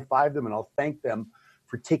I'll high five them and I'll thank them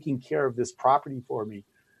for taking care of this property for me.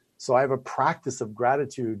 So I have a practice of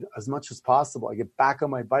gratitude as much as possible. I get back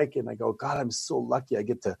on my bike and I go, God, I'm so lucky. I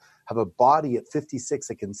get to have a body at 56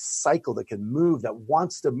 that can cycle, that can move, that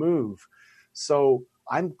wants to move. So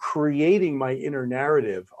I'm creating my inner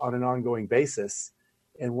narrative on an ongoing basis.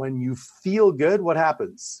 And when you feel good, what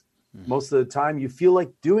happens? Mm-hmm. Most of the time you feel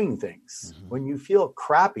like doing things. Mm-hmm. When you feel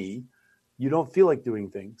crappy, you don't feel like doing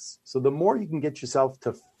things. So the more you can get yourself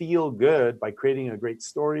to feel good by creating a great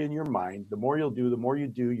story in your mind, the more you'll do, the more you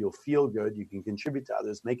do, you'll feel good. You can contribute to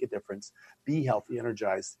others, make a difference, be healthy,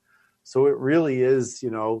 energized. So it really is,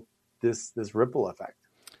 this ripple effect.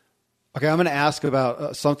 Okay, I'm going to ask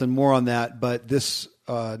about something more on that, but this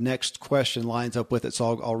next question lines up with it,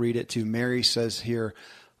 so I'll read it too. Mary says here,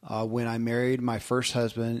 when I married my first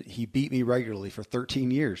husband, he beat me regularly for 13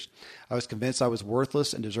 years. I was convinced I was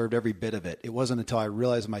worthless and deserved every bit of it. It wasn't until I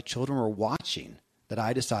realized my children were watching that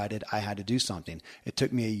I decided I had to do something. It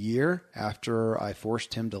took me a year after I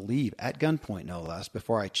forced him to leave, at gunpoint no less,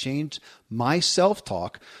 before I changed my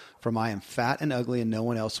self-talk from I am fat and ugly and no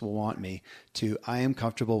one else will want me to I am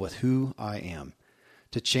comfortable with who I am.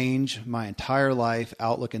 To change my entire life,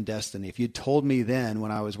 outlook, and destiny. If you'd told me then,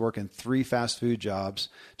 when I was working 3 fast food jobs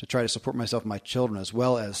to try to support myself and my children, as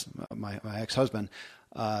well as my ex-husband,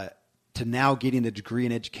 to now getting a degree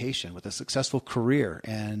in education with a successful career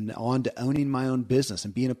and on to owning my own business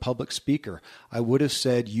and being a public speaker, I would have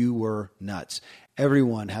said you were nuts.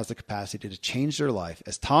 Everyone has the capacity to change their life.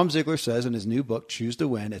 As Tom Ziglar says in his new book, Choose to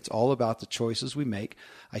Win, it's all about the choices we make.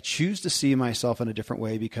 I choose to see myself in a different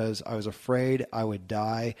way because I was afraid I would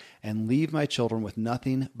die and leave my children with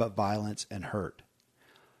nothing but violence and hurt.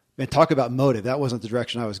 And talk about motive. That wasn't the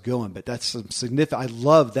direction I was going, but that's some significant. I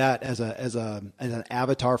love that as an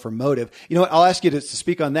avatar for motive. You know what? I'll ask you to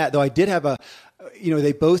speak on that, though. I did have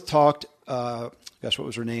they both talked, what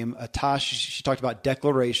was her name? Tash, she talked about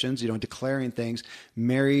declarations, declaring things.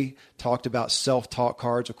 Mary talked about self-talk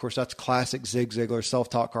cards. Of course, that's classic Zig Ziglar,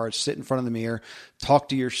 self-talk cards. Sit in front of the mirror, talk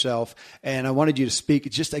to yourself. And I wanted you to speak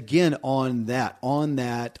just again on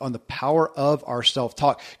the power of our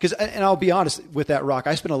self-talk. And I'll be honest with that, Rock,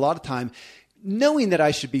 I spent a lot of time knowing that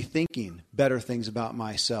I should be thinking better things about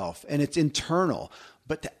myself, and it's internal.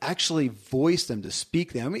 But to actually voice them, to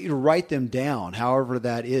speak them, to write them down, however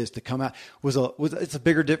that is, to come out it's a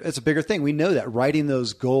bigger thing. We know that, writing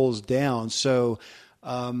those goals down. So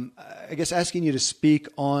I guess asking you to speak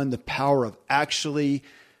on the power of actually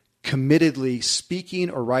committedly speaking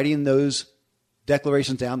or writing those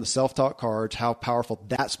declarations down, the self-talk cards, how powerful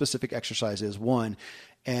that specific exercise is, one.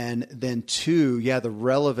 And then 2, the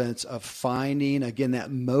relevance of finding, again,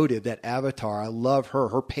 that motive, that avatar. I love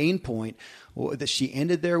her pain point that she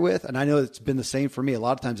ended there with. And I know it's been the same for me. A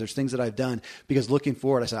lot of times there's things that I've done because looking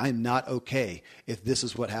forward, I said, I'm not okay if this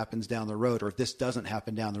is what happens down the road or if this doesn't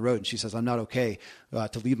happen down the road. And she says, I'm not okay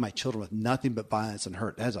to leave my children with nothing but violence and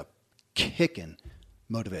hurt. That is a kicking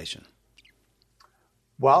motivation.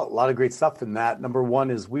 Well, a lot of great stuff in that. Number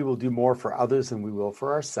 1 is we will do more for others than we will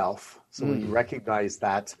for ourselves. So when you recognize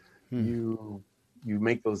that, you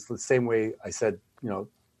make those the same way I said,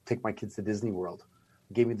 take my kids to Disney World.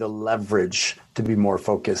 It gave me the leverage to be more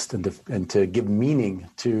focused and to give meaning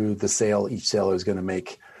to the sale each sailor is going to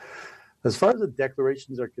make. As far as the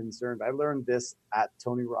declarations are concerned, I learned this at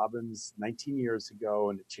Tony Robbins 19 years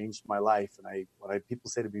ago, and it changed my life. And when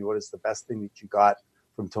people say to me, what is the best thing that you got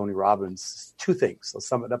from Tony Robbins? 2 things. I'll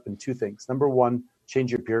sum it up in 2 things. Number 1,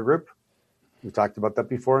 change your peer group. We talked about that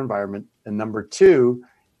before, environment. And number 2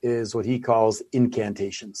 is what he calls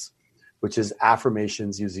incantations, which is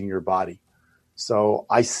affirmations using your body. So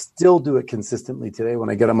I still do it consistently today.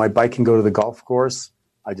 When I get on my bike and go to the golf course,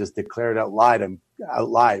 I just declare it out loud.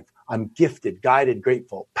 I'm gifted, guided,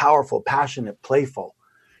 grateful, powerful, passionate, playful,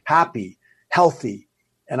 happy, healthy,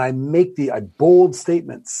 and I make I bold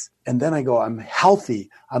statements. And then I go, I'm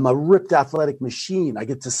healthy. I'm a ripped athletic machine. I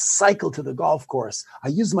get to cycle to the golf course. I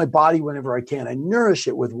use my body whenever I can. I nourish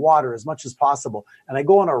it with water as much as possible. And I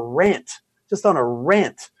go on a rant, just on a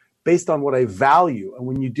rant based on what I value. And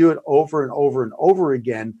when you do it over and over and over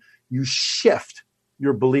again, you shift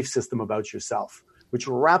your belief system about yourself, which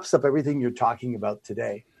wraps up everything you're talking about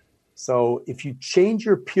today. So if you change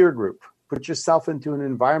your peer group, put yourself into an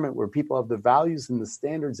environment where people have the values and the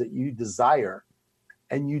standards that you desire,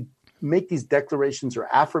 and you make these declarations or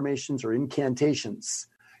affirmations or incantations,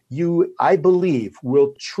 you, I believe,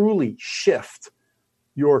 will truly shift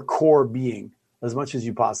your core being as much as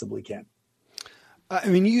you possibly can. I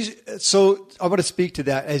mean, so I want to speak to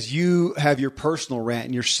that as you have your personal rant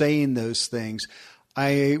and you're saying those things.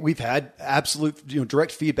 We've had absolute,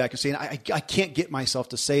 direct feedback of saying, I can't get myself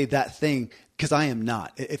to say that thing because I am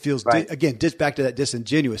not. It feels, right. Again, just back to that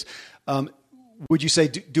disingenuous. Would you say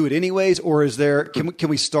do it anyways, or is there? Can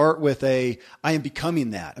we start with I am becoming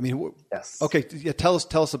that? I mean, yes. Okay, yeah. Tell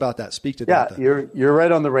us about that. Speak to that. Yeah, you're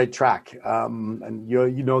right on the right track, and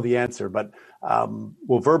you know the answer, but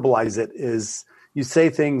we'll verbalize it. Is you say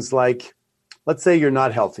things like, let's say you're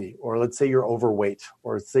not healthy, or let's say you're overweight,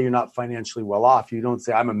 or let's say you're not financially well off. You don't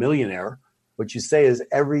say I'm a millionaire. What you say is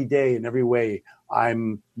every day in every way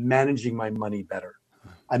I'm managing my money better.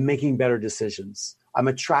 I'm making better decisions. I'm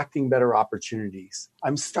attracting better opportunities.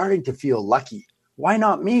 I'm starting to feel lucky. Why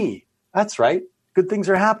not me? That's right. Good things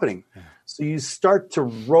are happening. Yeah. So you start to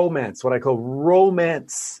romance, what I call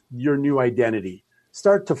romance your new identity.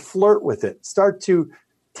 Start to flirt with it. Start to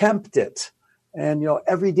tempt it. And,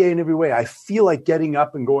 every day in every way, I feel like getting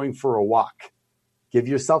up and going for a walk. Give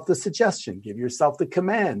yourself the suggestion. Give yourself the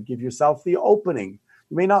command. Give yourself the opening.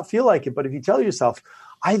 You may not feel like it, but if you tell yourself,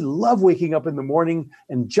 I love waking up in the morning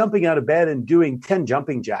and jumping out of bed and doing 10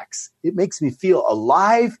 jumping jacks. It makes me feel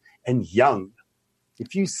alive and young.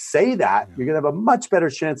 If you say that, you're going to have a much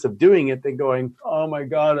better chance of doing it than going, oh my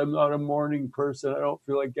God, I'm not a morning person. I don't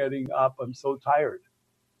feel like getting up. I'm so tired.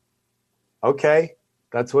 Okay,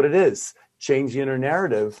 that's what it is. Change the inner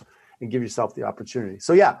narrative and give yourself the opportunity.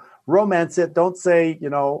 So yeah, romance it. Don't say,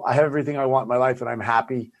 I have everything I want in my life and I'm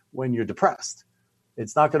happy when you're depressed.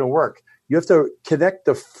 It's not going to work. You have to connect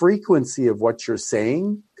the frequency of what you're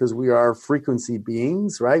saying, because we are frequency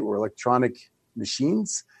beings, right? We're electronic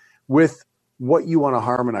machines, with what you want to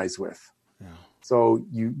harmonize with. Yeah. So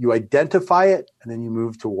you identify it and then you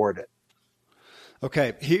move toward it.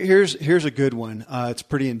 Okay, here's a good one. It's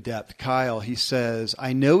pretty in depth. Kyle, he says,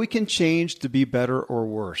 I know we can change to be better or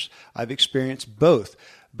worse. I've experienced both.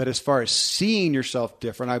 But as far as seeing yourself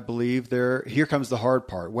different, I believe here comes the hard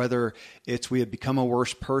part, whether it's we have become a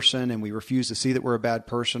worse person and we refuse to see that we're a bad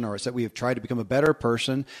person, or it's that we have tried to become a better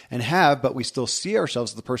person and but we still see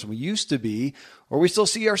ourselves as the person we used to be, or we still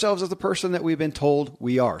see ourselves as the person that we've been told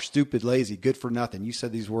we are. Stupid, lazy, good for nothing. You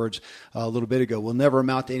said these words a little bit ago. Will never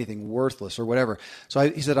amount to anything, worthless or whatever. So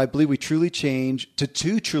he said, I believe we truly change. To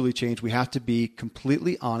truly change, we have to be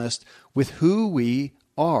completely honest with who we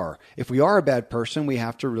are. If we are a bad person, we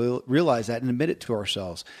have to realize that and admit it to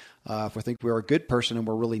ourselves. If we think we're a good person and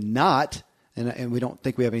we're really not, and we don't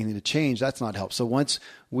think we have anything to change, that's not help. So once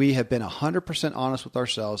we have been 100% honest with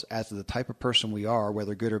ourselves as to the type of person we are,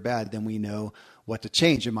 whether good or bad, then we know what to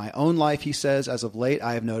change. In my own life, he says, as of late,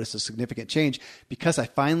 I have noticed a significant change because I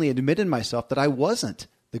finally admitted myself that I wasn't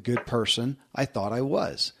the good person I thought I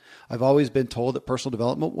was. I've always been told that personal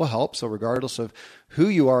development will help. So regardless of who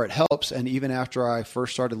you are, it helps. And even after I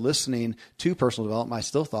first started listening to personal development, I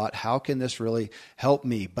still thought, how can this really help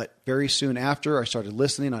me? But very soon after I started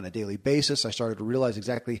listening on a daily basis, I started to realize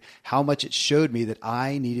exactly how much it showed me that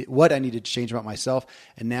what I needed to change about myself.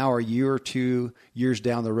 And now a year or 2 years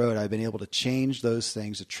down the road, I've been able to change those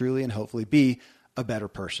things to truly and hopefully be a better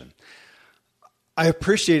person. I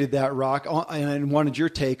appreciated that, Rock, and wanted your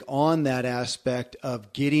take on that aspect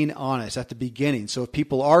of getting honest at the beginning. So if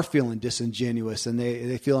people are feeling disingenuous and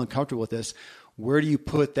they feel uncomfortable with this, where do you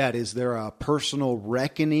put that? Is there a personal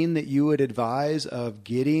reckoning that you would advise of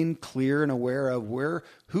getting clear and aware of where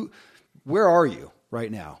are you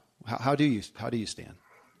right now? How do you stand?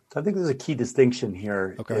 I think there's a key distinction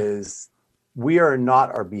here. Okay. Is we are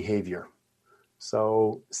not our behavior.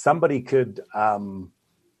 So somebody could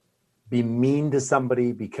be mean to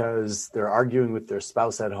somebody because they're arguing with their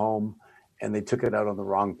spouse at home and they took it out on the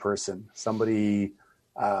wrong person. Somebody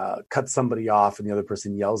cuts somebody off and the other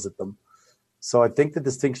person yells at them. So I think the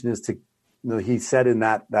distinction is he said in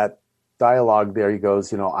that dialogue there, he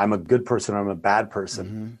goes, I'm a good person or I'm a bad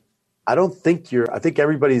person. Mm-hmm. I think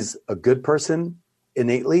everybody's a good person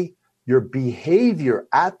innately. Your behavior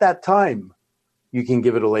at that time, you can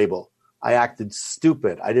give it a label. I acted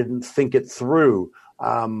stupid. I didn't think it through.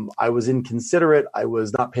 I was inconsiderate. I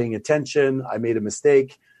was not paying attention. I made a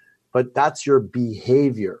mistake. But that's your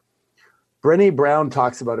behavior. Brené Brown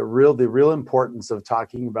talks about the real importance of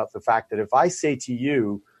talking about the fact that if I say to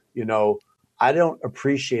you, I don't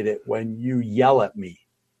appreciate it when you yell at me,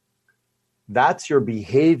 that's your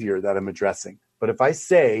behavior that I'm addressing. But if I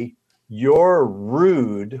say you're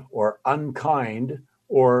rude or unkind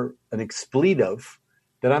or an expletive,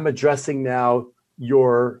 then I'm addressing now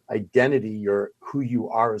your identity, who you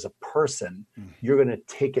are as a person. You're going to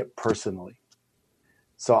take it personally.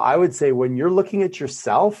 So I would say when you're looking at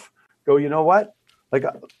yourself, go, you know what? Like,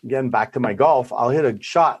 again, back to my golf, I'll hit a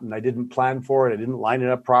shot and I didn't plan for it. I didn't line it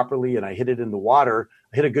up properly and I hit it in the water.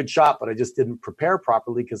 I hit a good shot, but I just didn't prepare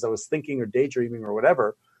properly because I was thinking or daydreaming or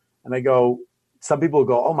whatever. And I go, some people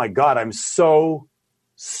go, oh my God, I'm so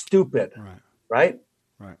stupid. Right?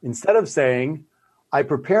 Instead of saying, I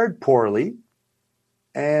prepared poorly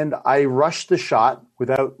and I rushed the shot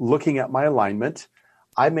without looking at my alignment.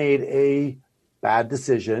 I made a bad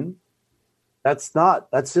decision. That's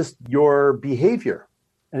just your behavior.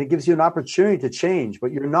 And it gives you an opportunity to change,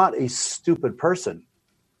 but you're not a stupid person.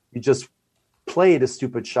 You just played a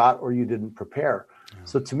stupid shot or you didn't prepare. Yeah.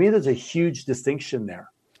 So to me, there's a huge distinction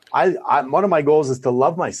there. One of my goals is to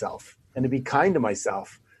love myself and to be kind to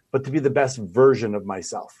myself, but to be the best version of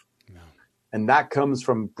myself. Yeah. And that comes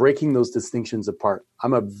from breaking those distinctions apart.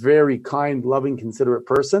 I'm a very kind, loving, considerate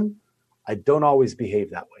person. I don't always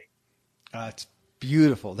behave that way. It's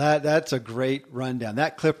beautiful. That's a great rundown.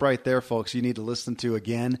 That clip right there, folks, you need to listen to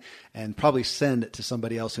again and probably send it to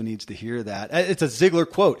somebody else who needs to hear that. It's a Ziegler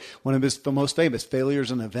quote, one of his most famous: failure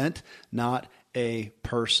is an event, not a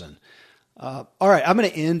person. All right, I'm going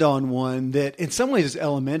to end on one that in some ways is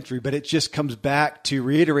elementary, but it just comes back to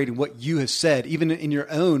reiterating what you have said, even in your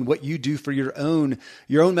own, what you do for your own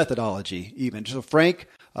methodology even. So Frank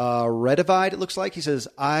Redivide, it looks like, he says,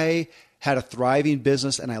 I had a thriving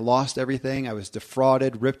business and I lost everything. I was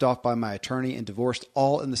defrauded, ripped off by my attorney, and divorced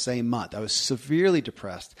all in the same month. I was severely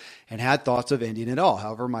depressed and had thoughts of ending it all.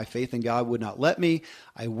 However, my faith in God would not let me.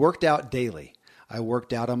 I worked out daily. I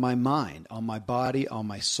worked out on my mind, on my body, on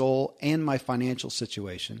my soul, and my financial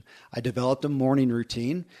situation. I developed a morning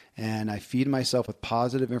routine, and I feed myself with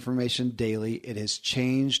positive information daily. It has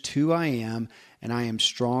changed who I am, and I am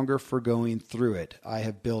stronger for going through it. I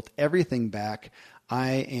have built everything back.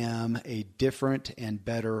 I am a different and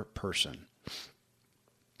better person.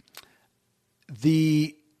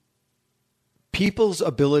 The people's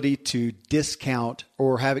ability to discount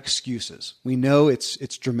or have excuses. We know it's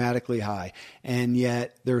dramatically high, and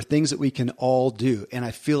yet there are things that we can all do. And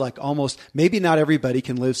I feel like maybe not everybody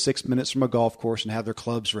can live 6 minutes from a golf course and have their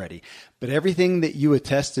clubs ready, but everything that you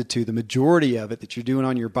attested to, the majority of it that you're doing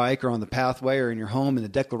on your bike or on the pathway or in your home, and the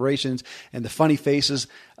declarations and the funny faces,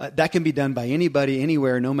 that can be done by anybody,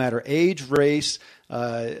 anywhere, no matter age, race,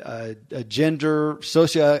 gender,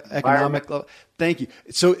 socioeconomic level. Thank you.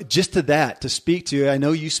 So just to speak to, I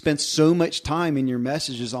know you spent so much time in your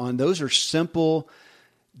messages on those are simple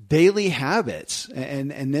daily habits.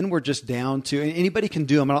 And then we're just down to, and anybody can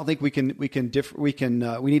do them. I don't think we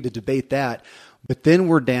need to debate that, but then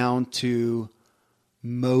we're down to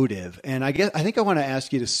motive. And I think I want to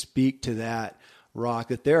ask you to speak to that, Rock,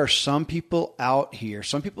 that there are some people out here,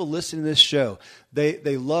 some people listening to this show,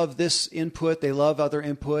 they love this input. They love other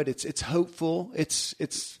input. It's hopeful.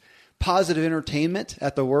 It's positive entertainment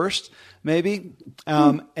at the worst, maybe.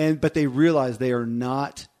 But they realize they are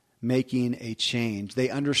not making a change. They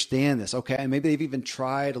understand this. Okay. And maybe they've even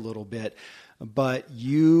tried a little bit, but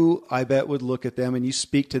you, I bet, would look at them and you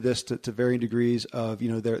speak to this to varying degrees of,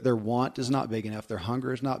 their want is not big enough. Their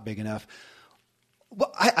hunger is not big enough.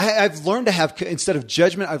 Well, I've learned to have, instead of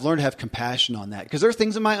judgment, I've learned to have compassion on that, because there are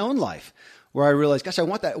things in my own life where I realize, gosh, I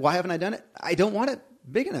want that. Why haven't I done it? I don't want it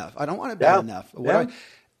big enough. I don't want it bad enough.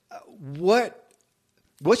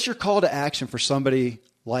 What's your call to action for somebody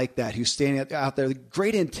like that who's standing out there with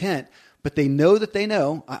great intent, but they know that they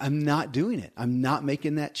know I'm not doing it. I'm not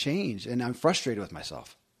making that change, and I'm frustrated with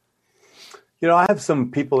myself. I have some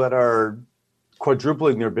people that are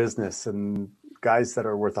quadrupling their business, and guys that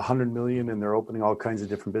are worth $100 million, and they're opening all kinds of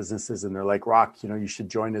different businesses, and they're like, Rock, you should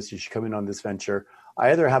join us. You should come in on this venture.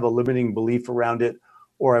 I either have a limiting belief around it,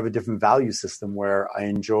 or I have a different value system where I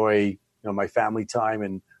enjoy, my family time,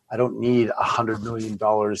 and I don't need $100 million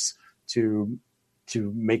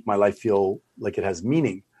to make my life feel like it has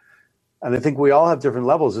meaning. And I think we all have different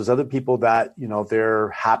levels. There's other people that, they're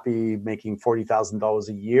happy making $40,000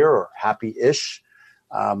 a year or happy-ish.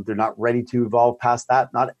 They're not ready to evolve past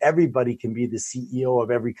that. Not everybody can be the CEO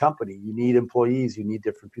of every company. You need employees. You need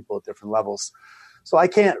different people at different levels. So I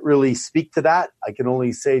can't really speak to that. I can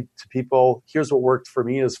only say to people, here's what worked for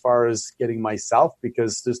me as far as getting myself,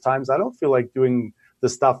 because there's times I don't feel like doing the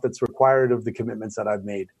stuff that's required of the commitments that I've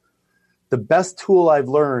made. The best tool I've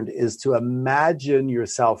learned is to imagine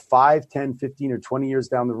yourself 5, 10, 15, or 20 years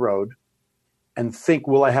down the road and think,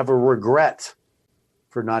 will I have a regret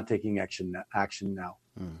for not taking action now?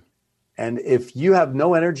 And if you have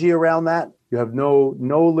no energy around that, you have no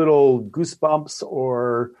little goosebumps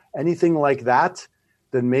or anything like that,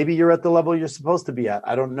 then maybe you're at the level you're supposed to be at.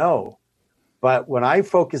 I don't know. But when I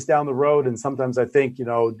focus down the road, and sometimes I think,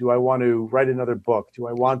 do I want to write another book? Do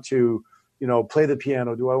I want to, play the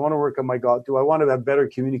piano? Do I want to work on my golf? Do I want to have better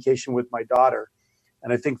communication with my daughter?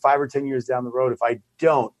 And I think 5 or 10 years down the road, if I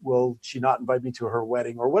don't, will she not invite me to her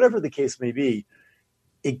wedding or whatever the case may be?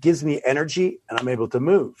 It gives me energy and I'm able to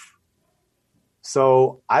move.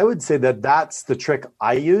 So I would say that that's the trick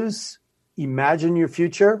I use. Imagine your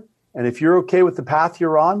future. And if you're okay with the path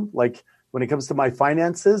you're on, like when it comes to my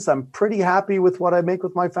finances, I'm pretty happy with what I make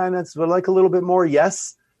with my finances. Would I like a little bit more?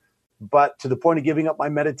 Yes. But to the point of giving up my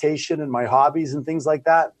meditation and my hobbies and things like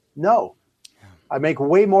that, no. I make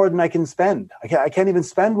way more than I can spend. I can't even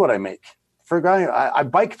spend what I make. I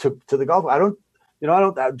bike to the golf. I don't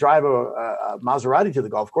drive a Maserati to the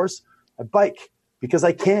golf course. I bike because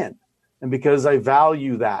I can and because I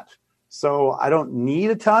value that. So I don't need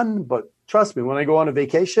a ton, but trust me, when I go on a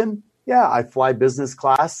vacation, yeah, I fly business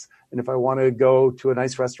class. And if I want to go to a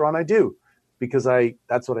nice restaurant, I do because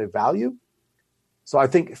that's what I value. So I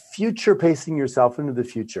think future pacing yourself into the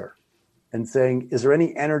future and saying, is there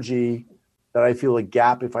any energy that I feel a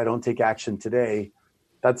gap if I don't take action today?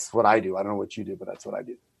 That's what I do. I don't know what you do, but that's what I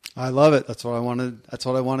do. I love it. That's what I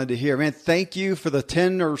wanted to hear. Man, thank you for the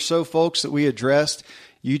 10 or so folks that we addressed.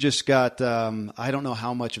 You just got, I don't know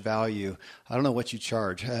how much value. I don't know what you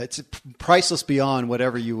charge. It's priceless beyond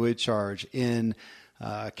whatever you would charge in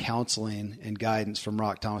counseling and guidance from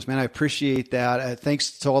Rock Thomas. Man, I appreciate that.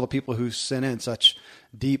 Thanks to all the people who sent in such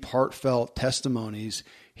deep, heartfelt testimonies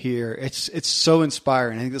here. It's so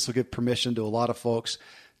inspiring. I think this will give permission to a lot of folks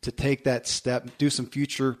to take that step, do some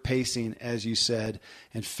future pacing, as you said,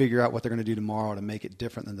 and figure out what they're going to do tomorrow to make it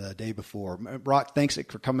different than the day before. Rock, thanks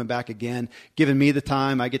for coming back again, giving me the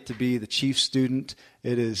time. I get to be the chief student.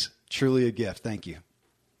 It is truly a gift. Thank you.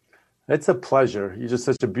 It's a pleasure. You're just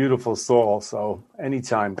such a beautiful soul. So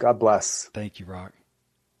anytime. God bless. Thank you, Rock.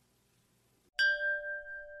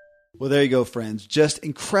 Well, there you go, friends. Just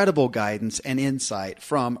incredible guidance and insight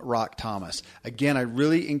from Rock Thomas. Again, I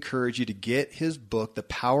really encourage you to get his book, The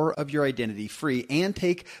Power of Your Identity, free and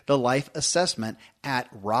take the life assessment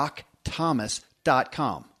at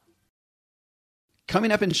rockthomas.com.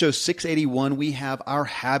 Coming up in show 681, we have our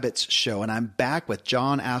Habits show, and I'm back with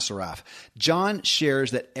John Assaraf. John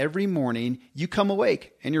shares that every morning you come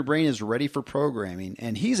awake and your brain is ready for programming,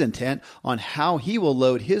 and he's intent on how he will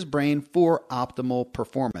load his brain for optimal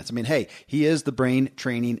performance. I mean, hey, he is the brain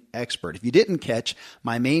training expert. If you didn't catch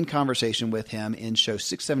my main conversation with him in show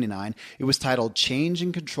 679, it was titled Change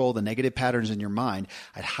and Control the Negative Patterns in Your Mind.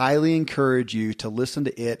 I'd highly encourage you to listen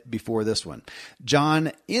to it before this one.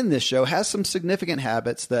 John, in this show, has some significant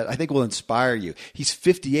habits that I think will inspire you. He's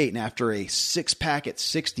 58, and after a 6-pack at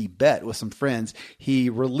 60 bet with some friends, he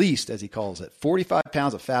released, as he calls it, 45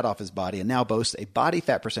 pounds of fat off his body and now boasts a body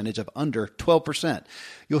fat percentage of under 12%.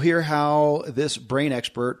 You'll hear how this brain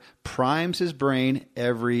expert primes his brain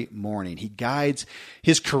every morning. He guides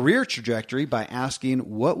his career trajectory by asking,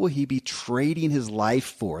 what will he be trading his life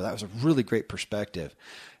for? That was a really great perspective.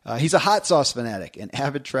 He's a hot sauce fanatic, an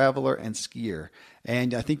avid traveler and skier.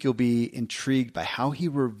 And I think you'll be intrigued by how he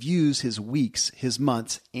reviews his weeks, his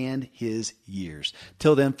months, and his years.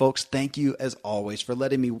 Till then, folks, thank you as always for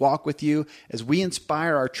letting me walk with you as we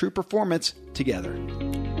inspire our true performance together.